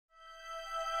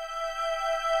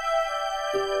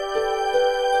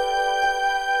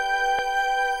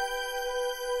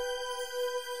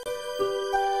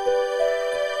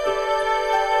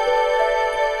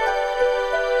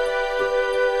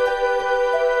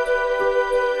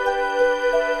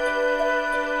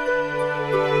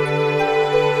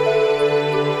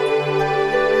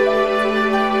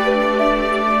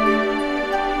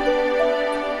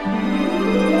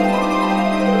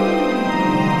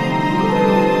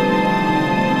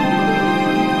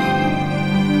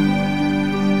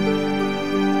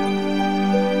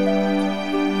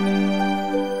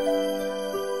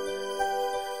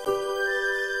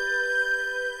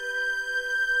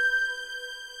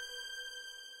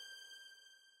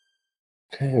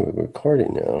Okay, we're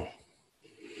recording now.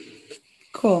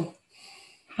 Cool.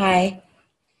 Hi.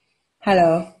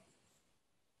 Hello.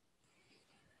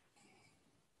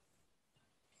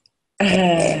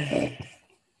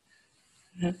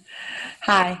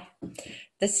 Hi.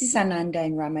 This is Ananda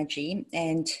and Ramaji,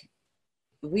 and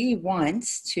we want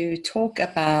to talk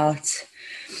about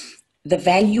the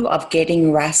value of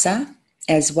getting RASA,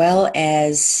 as well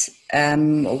as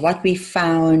what we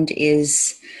found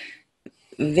is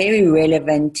very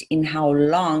relevant in how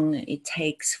long it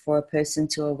takes for a person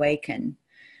to awaken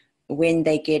when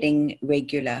they're getting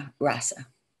regular RASA.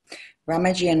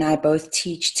 Ramaji and I both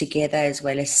teach together as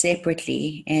well as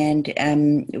separately, and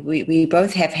we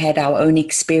both have had our own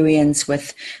experience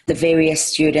with the various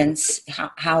students,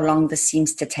 how long this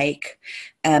seems to take.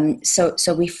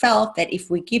 So we felt that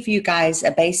if we give you guys a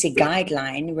basic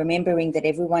guideline, remembering that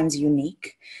everyone's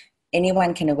unique,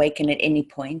 anyone can awaken at any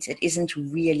point. It isn't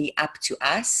really up to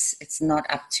us. It's not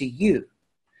up to you.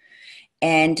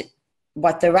 And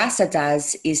what the RASA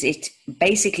does is it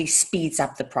basically speeds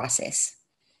up the process.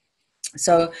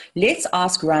 So let's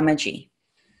ask Ramaji.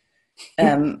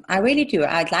 I really do.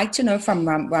 I'd like to know from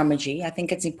Ramaji. I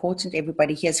think it's important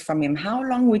everybody hears from him. How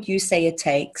long would you say it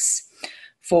takes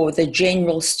for the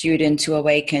general student to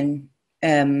awaken,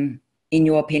 in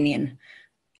your opinion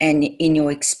and in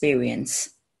your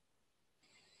experience?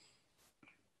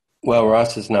 Well,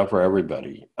 Ross is not for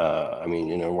everybody.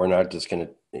 We're not just going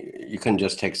to, you can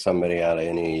just take somebody out of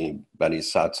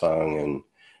anybody's satsang and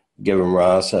give them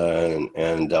rasa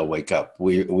and they'll wake up.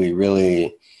 We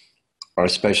really are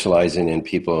specializing in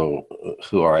people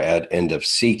who are at end of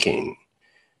seeking.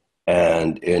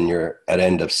 And in your at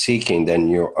end of seeking, then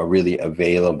you are really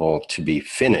available to be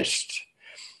finished.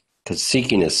 Because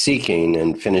seeking is seeking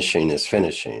and finishing is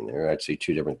finishing. They're actually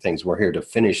two different things. We're here to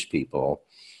finish people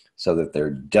so that they're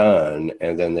done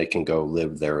and then they can go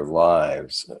live their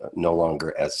lives no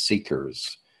longer as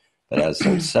seekers, but as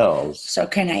themselves. So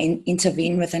can I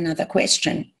intervene with another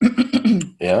question?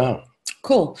 Yeah.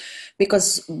 Cool.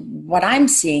 Because what I'm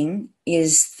seeing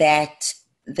is that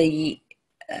I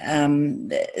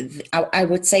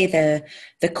would say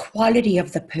the quality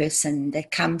of the person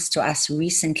that comes to us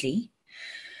recently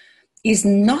is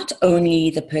not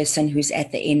only the person who's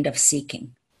at the end of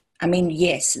seeking. I mean,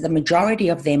 yes, the majority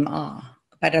of them are,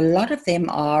 but a lot of them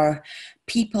are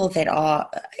people that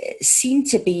seem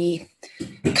to be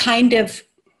kind of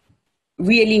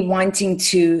really wanting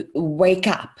to wake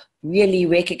up, really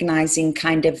recognizing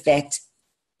kind of that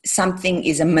something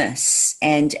is amiss.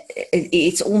 And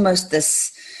it's almost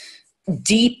this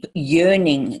deep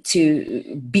yearning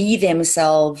to be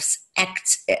themselves,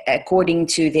 act according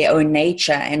to their own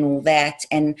nature and all that.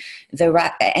 And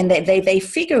they're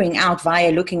figuring out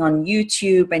via looking on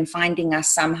YouTube and finding us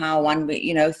somehow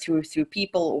through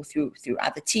people or through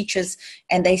other teachers.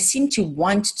 And they seem to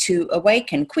want to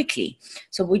awaken quickly.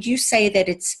 So would you say that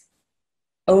it's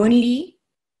only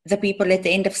the people at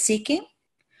the end of seeking,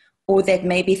 or that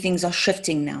maybe things are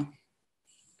shifting now?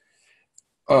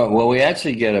 Well, we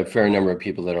actually get a fair number of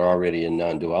people that are already in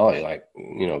non-duality, like,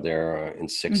 they're in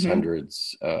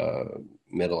 600s,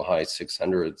 middle, high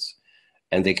 600s,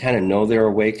 and they kind of know they're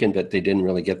awakened, but they didn't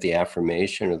really get the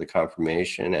affirmation or the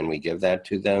confirmation, and we give that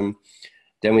to them.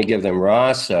 Then we give them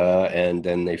rasa, and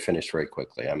then they finish very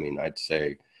quickly. I mean, I'd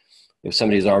say if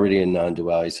somebody's already in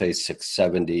non-duality, say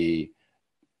 670,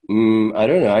 I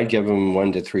don't know, I'd give them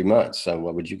 1 to 3 months. So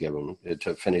what would you give them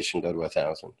to finish and go to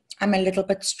 1,000? I'm a little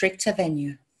bit stricter than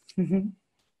you.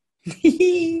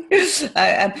 He's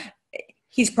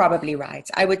probably right.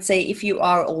 I would say if you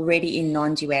are already in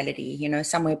non-duality,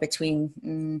 somewhere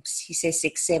between, he says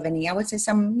 670, I would say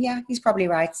he's probably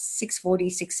right, 640,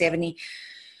 670.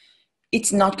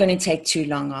 It's not going to take too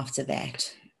long after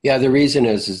that. Yeah, the reason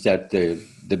is that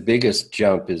the biggest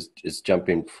jump is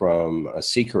jumping from a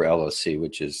seeker LOC,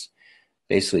 which is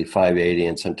basically 580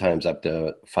 and sometimes up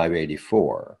to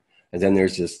 584. And then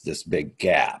there's this big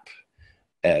gap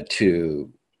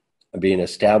to being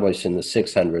established in the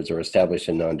 600s or established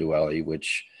in non-duality,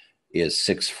 which is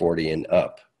 640 and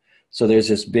up. So there's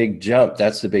this big jump.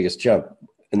 That's the biggest jump,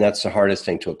 and that's the hardest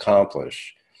thing to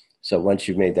accomplish. So once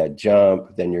you've made that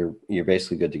jump, then you're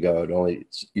basically good to go.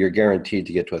 You're guaranteed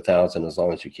to get to 1,000 as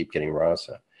long as you keep getting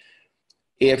rasa.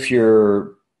 If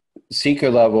you're seeker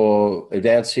level,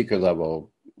 advanced seeker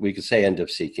level, we could say end of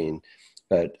seeking,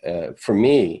 but for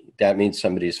me, that means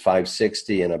somebody's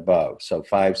 560 and above. So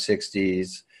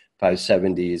 560s,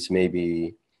 570s,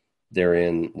 maybe they're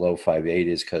in low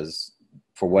 580s because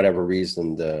for whatever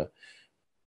reason, the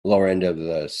lower end of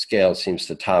the scale seems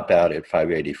to top out at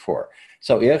 584.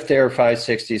 So if they're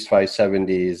 560s,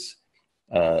 570s,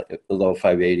 low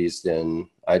 580s, then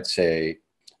I'd say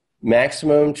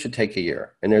maximum should take a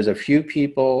year. And there's a few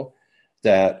people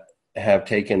that have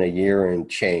taken a year and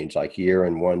change, like a year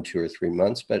and 1, 2, or 3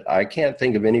 months. But I can't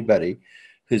think of anybody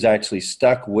who's actually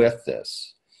stuck with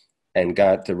this and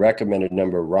got the recommended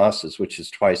number of RASAs, which is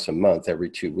twice a month, every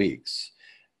 2 weeks,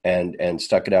 and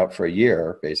stuck it out for a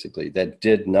year, basically, that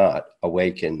did not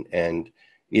awaken and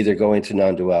either go into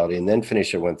non-duality and then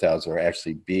finish at 1,000 or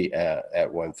actually be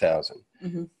at 1,000.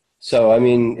 Mm-hmm. So, I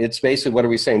mean, it's basically, what are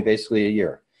we saying? Basically a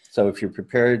year. So if you're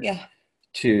prepared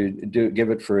to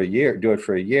do it for a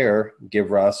year,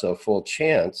 give RASA a full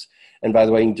chance. And by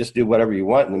the way, you can just do whatever you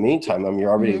want in the meantime. I mean,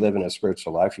 you're already living a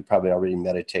spiritual life. You probably already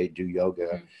meditate, do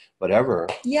yoga, whatever.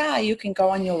 Yeah, you can go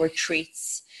on your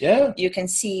retreats. Yeah. You can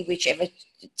see whichever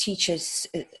teachers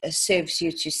serves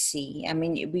you to see. I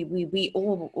mean, we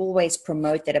always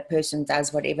promote that a person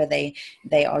does whatever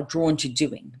they are drawn to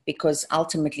doing, because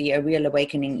ultimately a real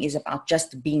awakening is about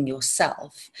just being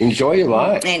yourself. Enjoy your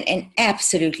life. And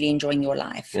absolutely enjoying your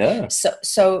life. Yeah.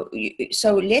 So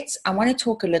I want to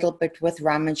talk a little bit with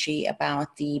Ramaji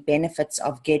about the benefits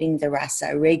of getting the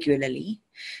RASA regularly,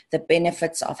 the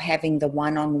benefits of having the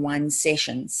one-on-one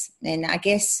sessions. And I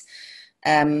guess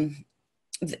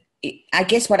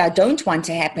what I don't want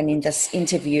to happen in this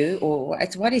interview, or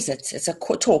what is it? It's a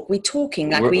talk. We're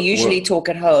talking like we usually talk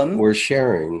at home. We're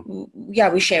sharing. Yeah,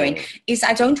 we're sharing. Is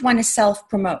I don't want to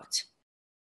self-promote.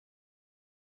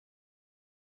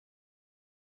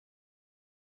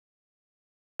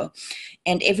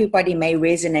 And everybody may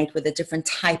resonate with a different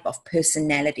type of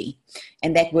personality.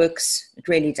 And that works, it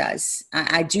really does.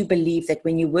 I do believe that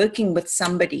when you're working with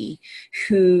somebody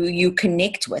who you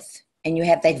connect with, and you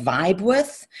have that vibe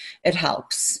with, it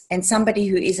helps. And somebody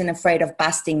who isn't afraid of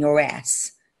busting your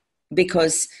ass,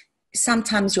 because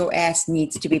sometimes your ass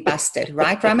needs to be busted.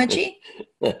 Right, Ramaji?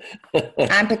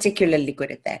 I'm particularly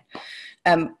good at that.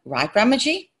 Right,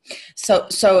 Ramaji?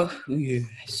 So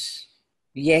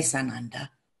yes,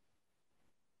 Ananda.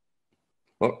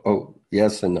 Oh,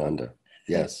 yes, Ananda.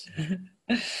 Yes.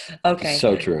 Okay.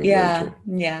 So true. Yeah.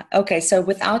 Yeah. Okay. So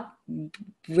without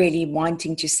really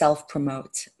wanting to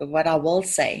self-promote, what I will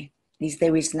say is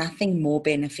there is nothing more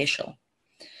beneficial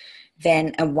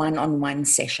than a one-on-one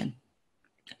session,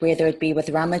 whether it be with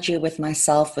Ramaji, with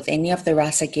myself, with any of the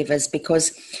RASA givers,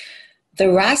 because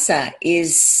the RASA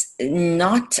is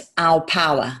not our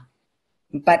power,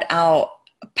 but our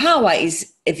power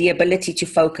is the ability to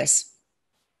focus.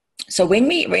 So when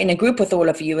we're in a group with all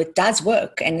of you, it does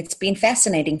work. And it's been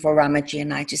fascinating for Ramaji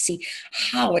and I to see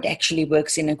how it actually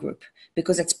works in a group,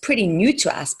 because it's pretty new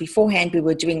to us. Beforehand, we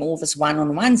were doing all this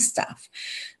one-on-one stuff.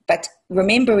 But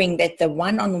remembering that the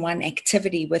one-on-one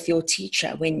activity with your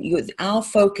teacher, when our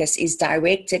focus is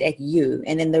directed at you,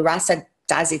 and then the RASA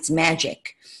does its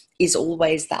magic, is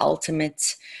always the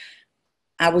ultimate,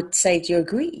 I would say, do you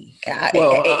agree?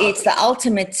 It's the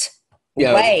ultimate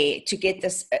way to get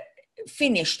this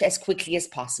finished as quickly as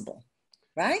possible,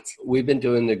 right? We've been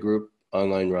doing the group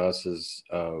online RASAs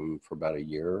for about a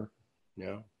year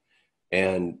now.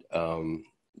 And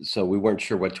so we weren't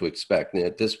sure what to expect. And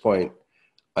at this point,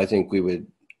 I think we would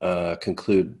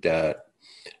conclude that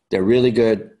they're really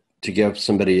good to give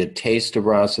somebody a taste of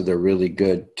RASA. They're really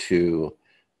good to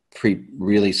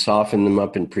really soften them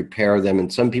up and prepare them.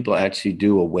 And some people actually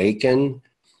do awaken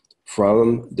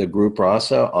from the group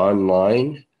RASA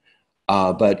online.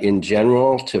 But in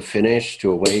general, to finish,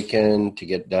 to awaken, to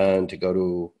get done, to go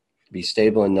to be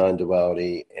stable in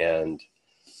non-duality and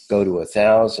go to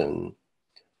 1,000,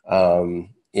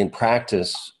 in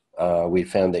practice, we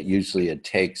found that usually it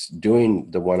takes doing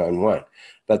the one-on-one.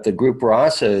 But the group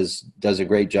RASA does a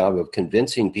great job of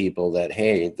convincing people that,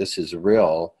 hey, this is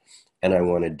real and I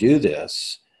want to do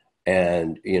this.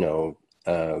 And,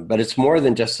 but it's more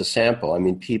than just a sample. I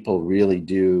mean, people really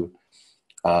do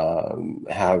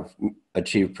have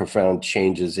achieved profound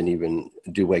changes and even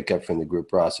do wake up from the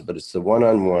group RASA. But it's the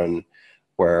one-on-one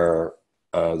where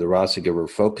the RASA giver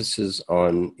focuses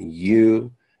on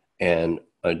you and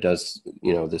does,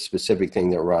 the specific thing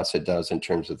that RASA does in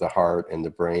terms of the heart and the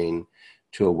brain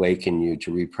to awaken you, to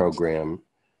reprogram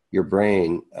your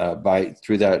brain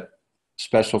through that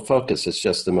special focus. It's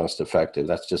just the most effective.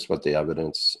 That's just what the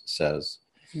evidence says.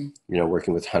 Mm-hmm.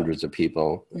 Working with hundreds of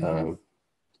people,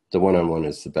 the one-on-one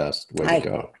is the best way to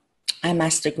go. I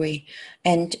must agree.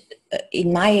 And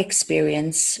in my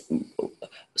experience,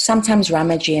 sometimes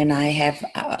Ramaji and I have,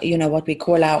 what we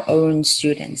call our own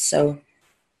students. So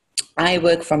I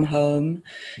work from home.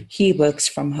 He works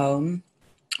from home.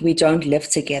 We don't live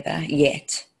together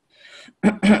yet.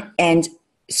 And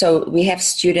so we have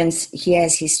students. He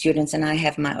has his students and I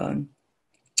have my own.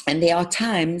 And there are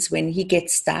times when he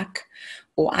gets stuck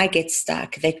or I get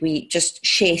stuck, that we just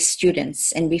share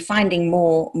students, and we're finding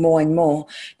more and more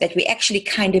that we actually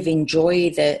kind of enjoy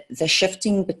the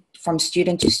shifting from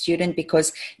student to student,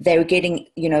 because they're getting,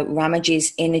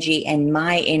 Ramaji's energy and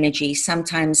my energy,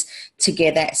 sometimes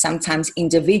together, sometimes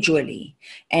individually.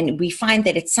 And we find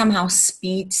that it somehow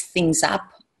speeds things up.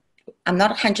 I'm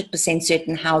not 100%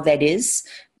 certain how that is.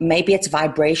 Maybe it's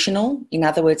vibrational. In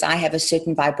other words, I have a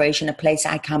certain vibration, a place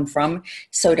I come from,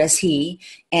 so does he.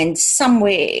 And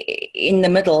somewhere in the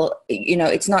middle,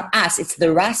 it's not us, it's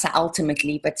the rasa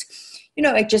ultimately. But,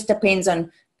 it just depends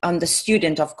on the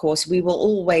student, of course. We will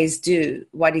always do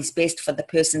what is best for the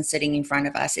person sitting in front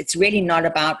of us. It's really not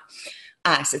about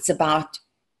us, it's about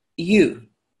you.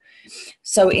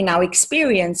 So in our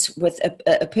experience with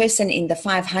a person in the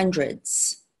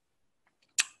 500s,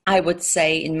 I would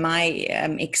say in my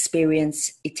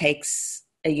experience, it takes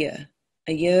a year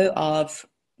of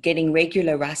getting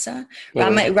regular rasa.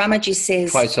 Ramaji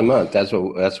says twice a month. That's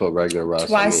what regular rasa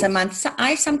twice means. A month. So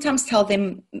I sometimes tell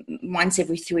them once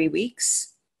every 3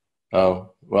 weeks.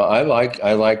 Oh, well, I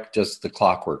like just the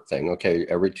clockwork thing. Okay,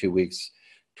 every 2 weeks,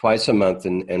 twice a month,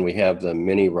 and we have the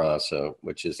mini rasa,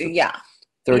 which is the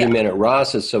 30-minute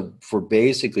rasa. So for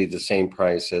basically the same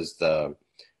price as a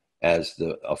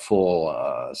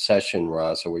full session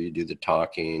rasa, where you do the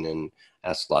talking and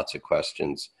ask lots of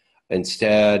questions.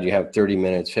 Instead, you have 30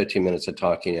 minutes, 15 minutes of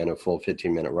talking and a full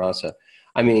 15-minute rasa.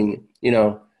 I mean,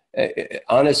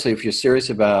 honestly, if you're serious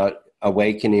about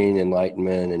awakening,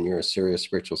 enlightenment, and you're a serious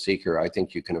spiritual seeker, I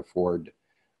think you can afford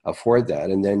that.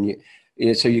 And then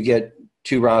so you get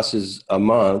 2 rasas a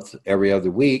month, every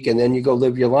other week, and then you go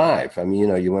live your life. I mean,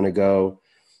 you want to go,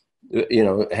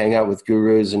 hang out with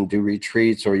gurus and do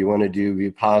retreats, or you want to do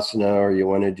vipassana, or you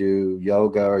want to do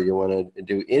yoga, or you want to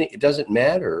do it doesn't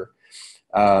matter.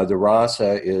 The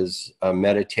rasa is a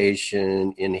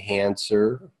meditation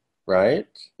enhancer, right?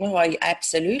 Well,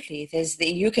 absolutely.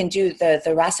 You can do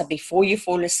the rasa before you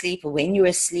fall asleep, when you're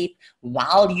asleep,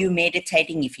 while you're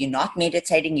meditating. If you're not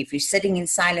meditating, if you're sitting in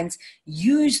silence,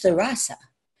 use the rasa.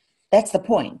 That's the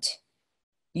point.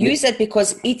 Use it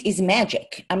because it is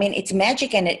magic. I mean, it's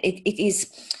magic, and it is,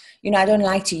 I don't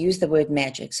like to use the word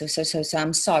magic. So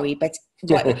I'm sorry, but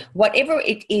whatever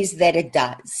it is that it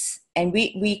does, and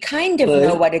we kind of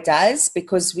know what it does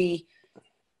because we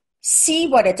see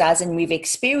what it does and we've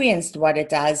experienced what it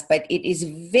does, but it is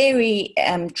very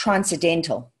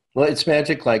transcendental. Well, it's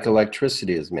magic like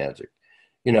electricity is magic.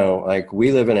 Like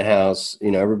we live in a house,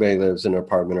 everybody lives in an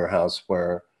apartment or house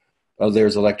where,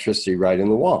 there's electricity right in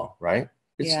the wall, right?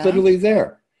 It's literally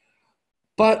there.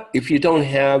 But if you don't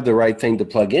have the right thing to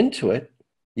plug into it,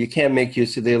 you can't make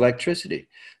use of the electricity.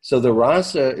 So the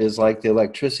rasa is like the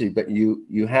electricity, but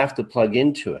you have to plug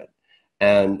into it.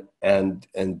 And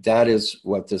that is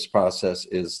what this process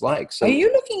is like. So are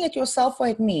you looking at yourself or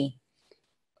at me?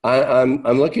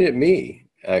 I'm looking at me,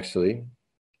 actually.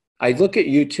 I look at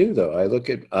you too, though. I look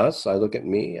at us. I look at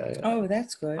me.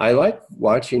 That's good. I like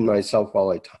watching myself while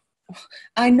I talk.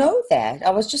 I know that.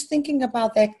 I was just thinking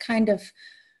about that kind of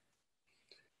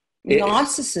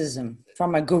narcissism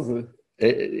from a guru.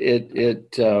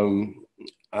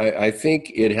 I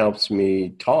think it helps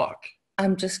me talk.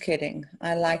 I'm just kidding.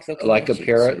 I like looking like at a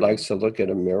parrot too. likes to look at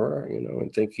a mirror,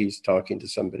 and think he's talking to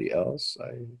somebody else.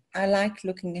 I like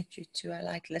looking at you too. I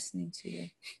like listening to you.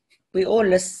 We all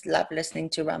love listening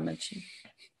to Ramaji.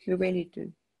 We really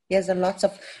do. He has lots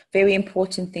of very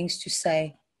important things to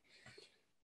say.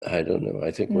 I don't know.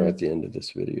 I think we're at the end of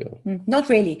this video. Not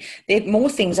really. There are more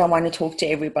things I want to talk to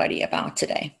everybody about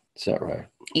today. Is that right?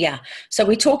 Yeah. So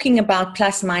we're talking about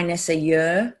plus minus a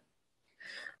year.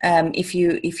 If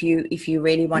you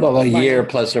really want, a year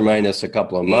plus or minus a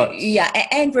couple of months. Yeah,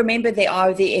 and remember there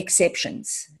are the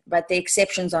exceptions, but the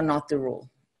exceptions are not the rule.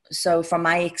 So from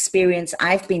my experience,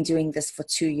 I've been doing this for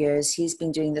 2 years. He's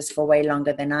been doing this for way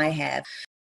longer than I have.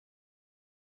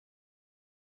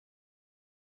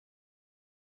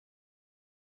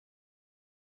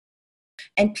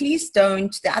 And please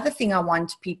don't, the other thing I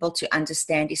want people to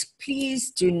understand is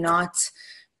please do not,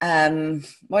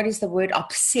 what is the word?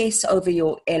 Obsess over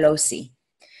your LOC.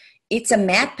 It's a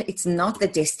map. It's not the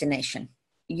destination.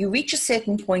 You reach a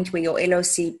certain point where your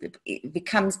LOC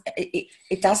becomes,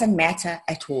 it doesn't matter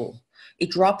at all.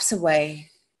 It drops away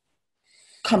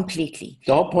completely.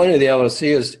 The whole point of the LOC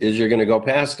is you're going to go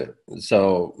past it.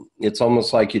 So it's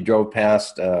almost like you drove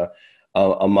past a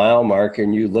mile marker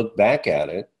and you look back at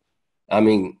it. I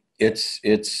mean, it's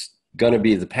going to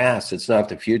be the past. It's not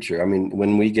the future. I mean,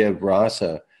 when we give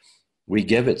RASA, we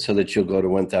give it so that you'll go to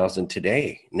 1,000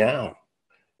 today, now,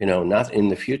 not in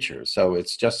the future. So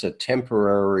it's just a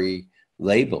temporary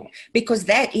label. Because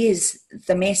that is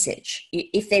the message.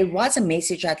 If there was a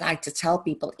message I'd like to tell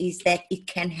people, is that it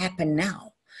can happen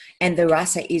now. And the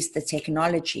RASA is the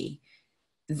technology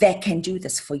that can do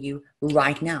this for you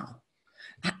right now.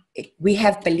 We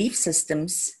have belief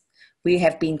systems. We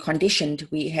have been conditioned.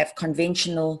 We have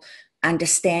conventional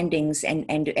understandings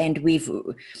and we've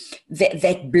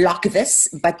that block this,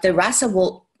 but the RASA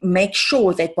will make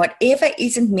sure that whatever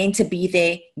isn't meant to be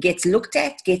there gets looked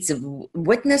at, gets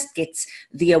witnessed, gets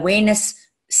the awareness,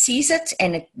 sees it,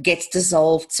 and it gets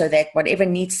dissolved so that whatever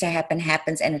needs to happen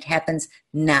happens, and it happens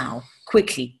now,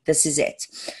 quickly. This is it.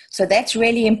 So that's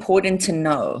really important to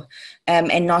know,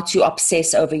 and not to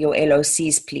obsess over your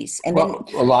LOCs, please. And well,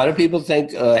 then, a lot of people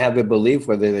think, have a belief,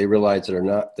 whether they realize it or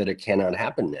not, that it cannot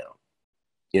happen now.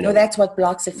 You know, well, that's what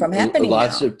blocks it from happening.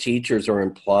 Lots now. of teachers are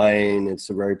implying it's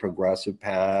a very progressive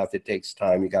path. It takes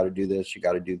time. You got to do this. You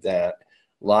got to do that.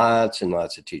 Lots and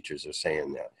lots of teachers are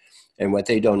saying that. And what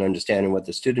they don't understand, and what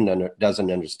the student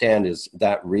doesn't understand, is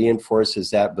that reinforces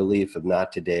that belief of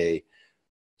not today,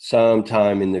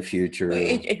 sometime in the future.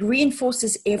 It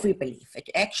reinforces every belief. It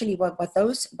actually,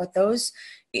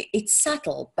 it's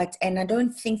subtle, and I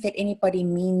don't think that anybody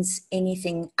means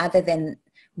anything other than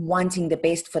wanting the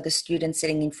best for the student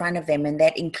sitting in front of them, and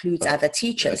that includes other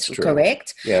teachers,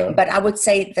 correct? Yeah. But I would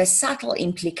say the subtle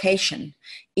implication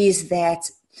is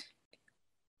that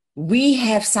we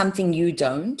have something you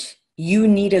don't. You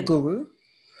need a guru.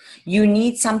 You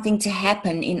need something to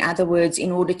happen, in other words,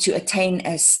 in order to attain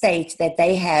a state that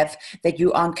they have that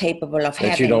you aren't capable of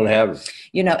having. That you don't have.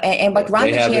 You know, and what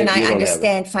Ramaji and I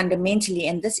understand fundamentally,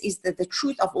 and this is the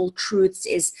truth of all truths,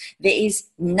 is there is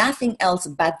nothing else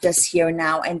but this here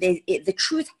now, and the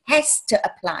truth has to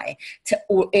apply to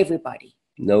everybody.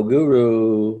 No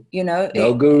guru. You know,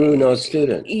 no guru, no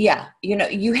student. Yeah, you know,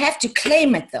 you have to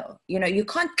claim it though. You know, you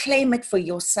can't claim it for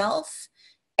yourself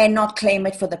and not claim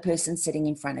it for the person sitting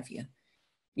in front of you.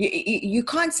 You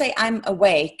can't say I'm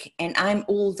awake and I'm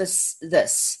all this,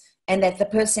 and that the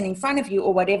person in front of you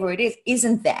or whatever it is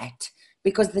isn't that,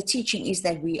 because the teaching is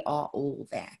that we are all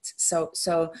that. So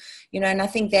you know, and I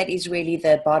think that is really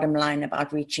the bottom line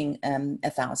about reaching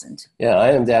 1,000. Yeah,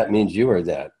 I am that means you are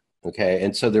that. Okay,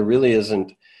 and so there really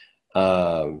isn't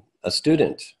a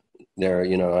student there.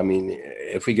 You know, I mean,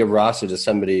 if we give RASA to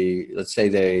somebody, let's say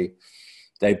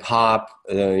they pop,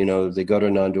 you know, they go to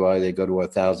non-duality, they go to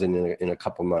 1,000 in a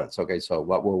couple months. Okay, so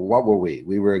what were we?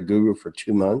 We were a guru for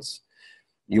 2 months.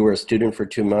 You were a student for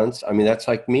 2 months. I mean, that's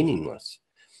like meaningless.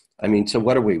 I mean, so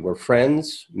what are we? We're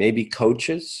friends, maybe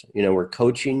coaches. You know, we're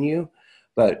coaching you,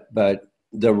 but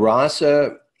the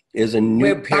RASA is a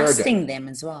new paradigm. We're busting them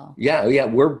as well. Yeah,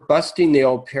 we're busting the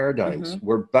old paradigms. Mm-hmm.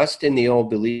 We're busting the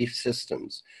old belief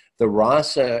systems. The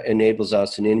RASA enables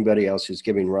us and anybody else who's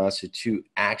giving RASA to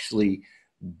actually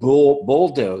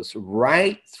bulldoze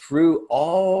right through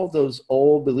all those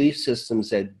old belief systems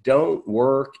that don't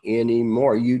work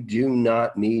anymore. You do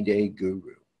not need a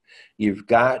guru. You've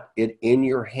got it in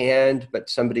your hand, but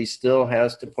somebody still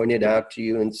has to point it out to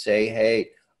you and say, hey,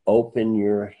 open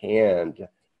your hand.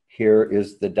 Here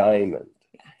is the diamond.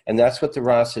 And that's what the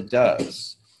RASA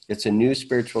does. It's a new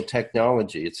spiritual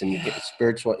technology. It's a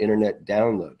spiritual internet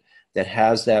download that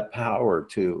has that power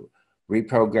to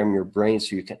reprogram your brain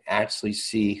so you can actually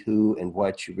see who and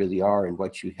what you really are and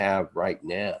what you have right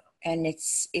now. And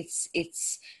it's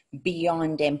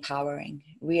beyond empowering.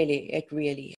 Really, it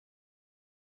really is.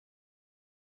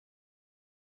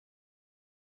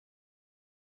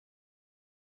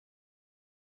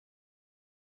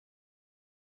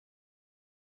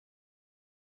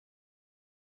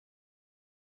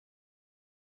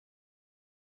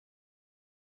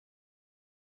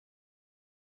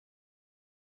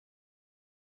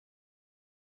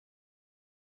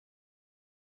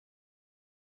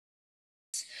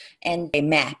 And a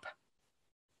map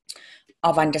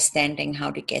of understanding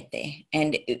how to get there,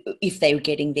 and if they're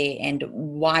getting there and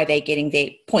why they're getting there,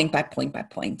 point by point by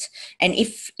point. And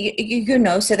if you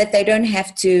know, so that they don't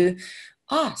have to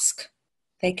ask,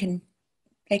 they can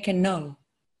know.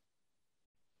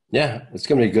 Yeah, it's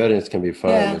going to be good and it's going to be fun.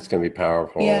 Yeah. It's going to be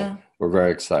powerful. Yeah. We're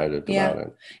very excited about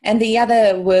it. And the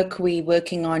other work we're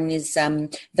working on is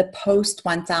the post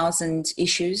 1,000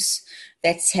 issues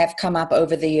that have come up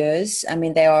over the years. I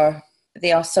mean, there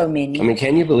are so many. I mean,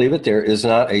 can you believe it? There is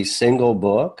not a single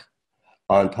book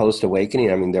on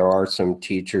post-awakening. I mean, there are some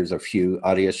teachers, a few.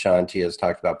 Adyashanti has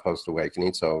talked about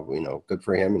post-awakening, so, you know, good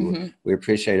for him. And we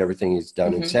appreciate everything he's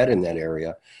done and said in that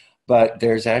area. But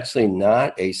there's actually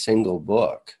not a single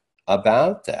book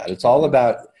about that. It's all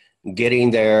about getting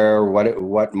there,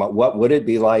 what would it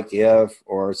be like if,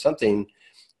 or something.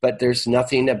 But there's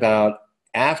nothing about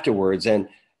afterwards. And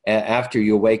after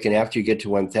you awaken, after you get to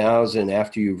 1,000,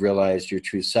 after you've realized your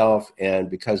true self. And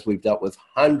because we've dealt with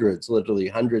hundreds, literally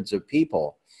hundreds of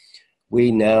people,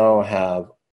 we now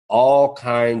have all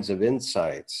kinds of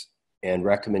insights and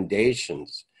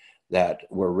recommendations that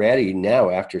we're ready now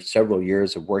after several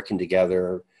years of working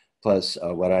together, plus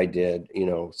what I did,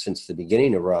 since the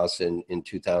beginning of RASA in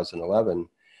 2011.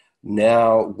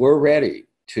 Now we're ready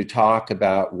to talk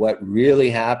about what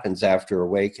really happens after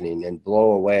awakening and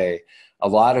blow away a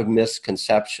lot of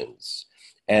misconceptions.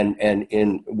 And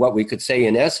in what we could say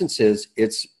in essence is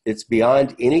it's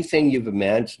beyond anything you've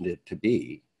imagined it to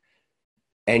be.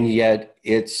 And yet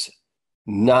it's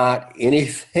not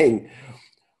anything,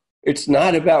 it's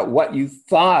not about what you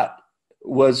thought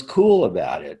was cool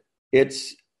about it.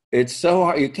 It's so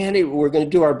hard. You can't even, we're going to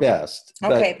do our best.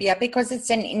 Okay, yeah, because it's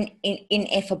an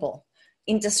ineffable,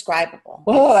 indescribable.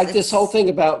 Well, like this whole thing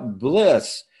about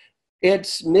bliss,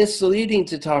 it's misleading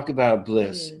to talk about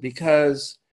bliss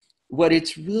because what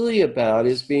it's really about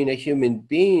is being a human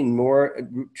being, more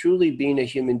truly being a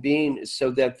human being, so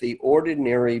that the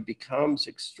ordinary becomes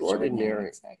extraordinary.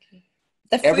 Exactly.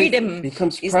 The freedom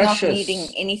becomes is precious. Not needing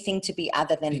anything to be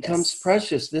other than becomes this.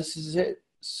 Precious. This is it.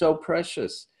 So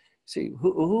precious. See,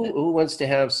 who wants to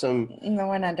have some? No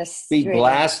one understands. Be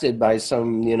blasted by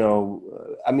some,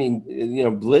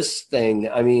 bliss thing.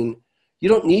 I mean, you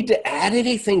don't need to add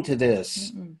anything to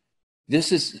this. Mm-mm.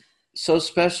 This is so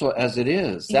special as it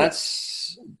is.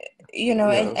 That's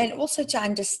and also to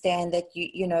understand that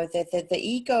that the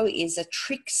ego is a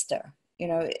trickster.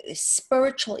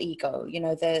 Spiritual ego.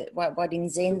 What in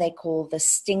Zen they call the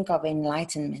stink of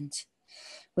enlightenment.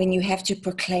 When you have to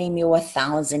proclaim your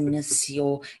 1000ness,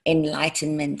 your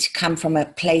enlightenment, come from a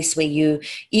place where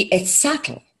it's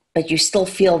subtle, but you still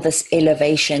feel this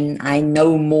elevation. I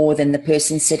know more than the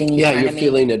person sitting in front of me. Yeah, you're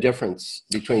feeling a difference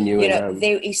between you and them.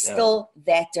 There is still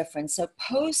that difference. So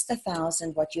post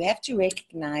 1000, what you have to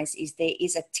recognize is there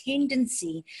is a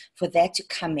tendency for that to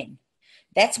come in.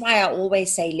 That's why I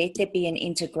always say, let there be an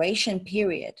integration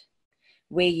period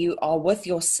where you are with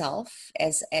yourself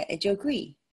do you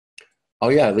agree? Oh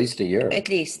yeah, at least a year. At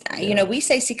least, we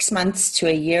say 6 months to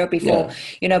a year before,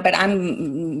 but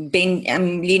I'm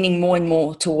leaning more and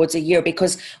more towards a year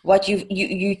because what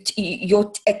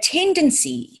the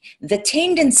tendency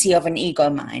of an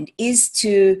ego mind is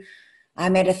to,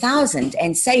 I'm at 1000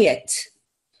 and say it,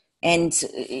 and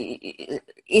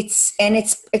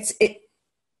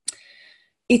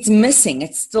it's missing.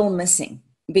 It's still missing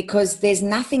because there's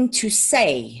nothing to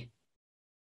say.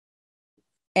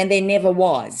 And there never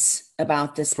was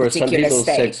about this particular state. For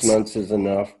some people, 6 months is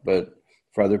enough, but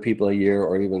for other people, a year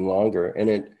or even longer.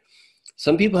 And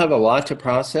some people have a lot to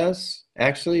process,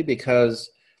 actually, because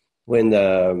when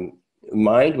the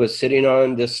mind was sitting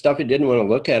on this stuff, it didn't want to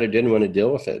look at it, didn't want to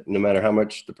deal with it, no matter how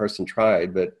much the person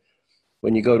tried. But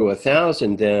when you go to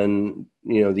 1000, then,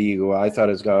 the ego I thought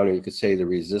is gone, or you could say the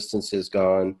resistance is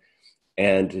gone.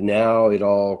 And now it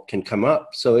all can come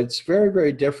up. So it's very,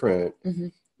 very different. Mm-hmm.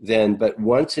 But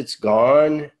once it's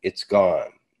gone, it's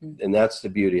gone. Mm-hmm. And that's the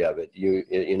beauty of it.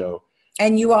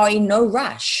 And you are in no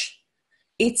rush.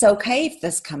 It's okay if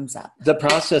this comes up. The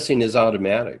processing is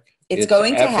automatic. It's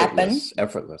going to happen.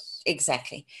 Effortless.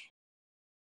 Exactly.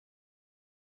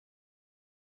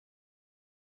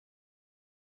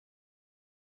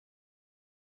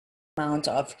 Amount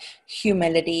of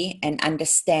humility and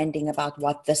understanding about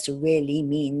what this really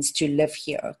means to live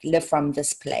here, live from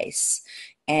this place.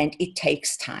 And it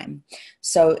takes time.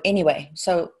 So anyway,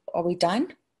 are we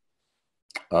done?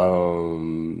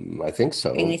 I think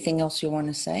so. Anything else you want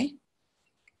to say?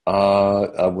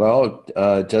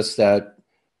 Just that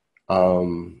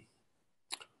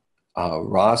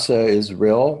RASA is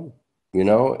real.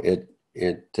 It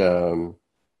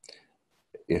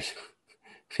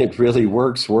really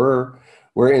works. We're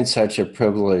in such a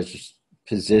privileged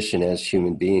position as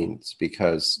human beings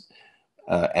because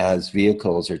as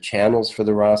vehicles or channels for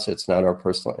the RASA, it's not our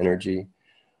personal energy.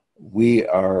 We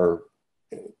are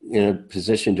in a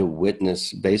position to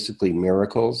witness basically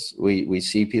miracles. We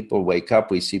see people wake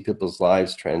up. We see people's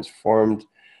lives transformed.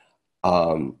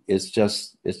 It's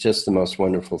just the most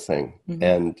wonderful thing.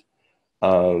 Mm-hmm.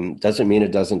 And doesn't mean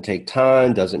it doesn't take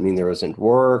time. Doesn't mean there isn't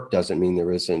work. Doesn't mean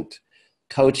there isn't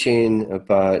coaching.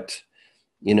 But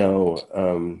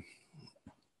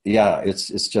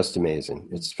it's just amazing.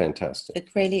 It's fantastic. It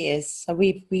really is. So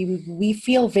we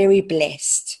feel very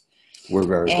blessed. We're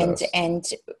very blessed. And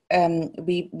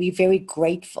we're very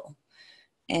grateful.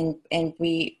 And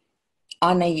we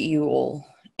honor you all.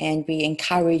 And we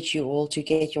encourage you all to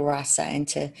get your RASA and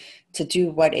to do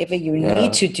whatever you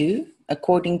need to do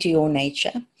according to your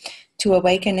nature to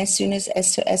awaken as soon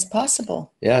as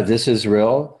possible. Yeah, this is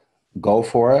real. Go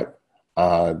for it.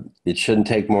 It shouldn't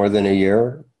take more than a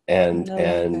year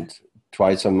and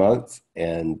twice a month,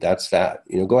 and that's that.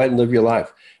 Go ahead and live your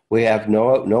life. We have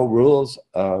no rules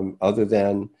other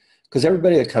than, because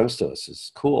everybody that comes to us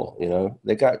is cool.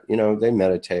 They got they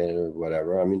meditate or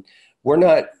whatever. I mean, we're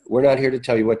not here to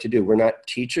tell you what to do. We're not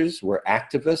teachers. We're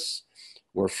activists.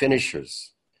 We're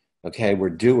finishers. Okay, we're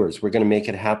doers. We're going to make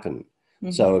it happen.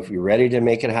 Mm-hmm. So if you're ready to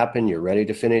make it happen, you're ready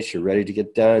to finish, you're ready to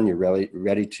get done, you're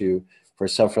ready for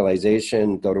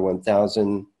self-realization, go to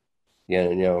 1,000,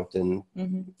 then.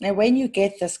 Mm-hmm. And when you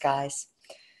get this, guys,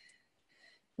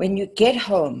 when you get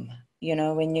home,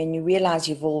 when you realize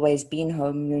you've always been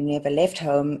home, you never left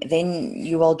home, then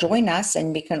you will join us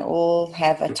and we can all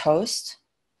have a toast.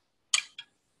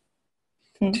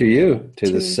 To you,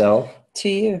 to the self. To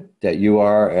you. That you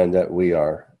are and that we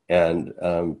are. And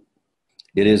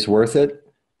it is worth it.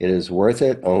 It is worth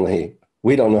it. Only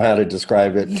we don't know how to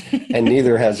describe it. And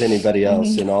neither has anybody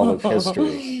else in all of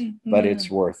history. But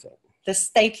it's worth it. The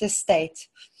stateless state.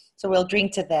 So we'll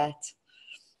drink to that.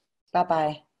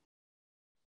 Bye-bye.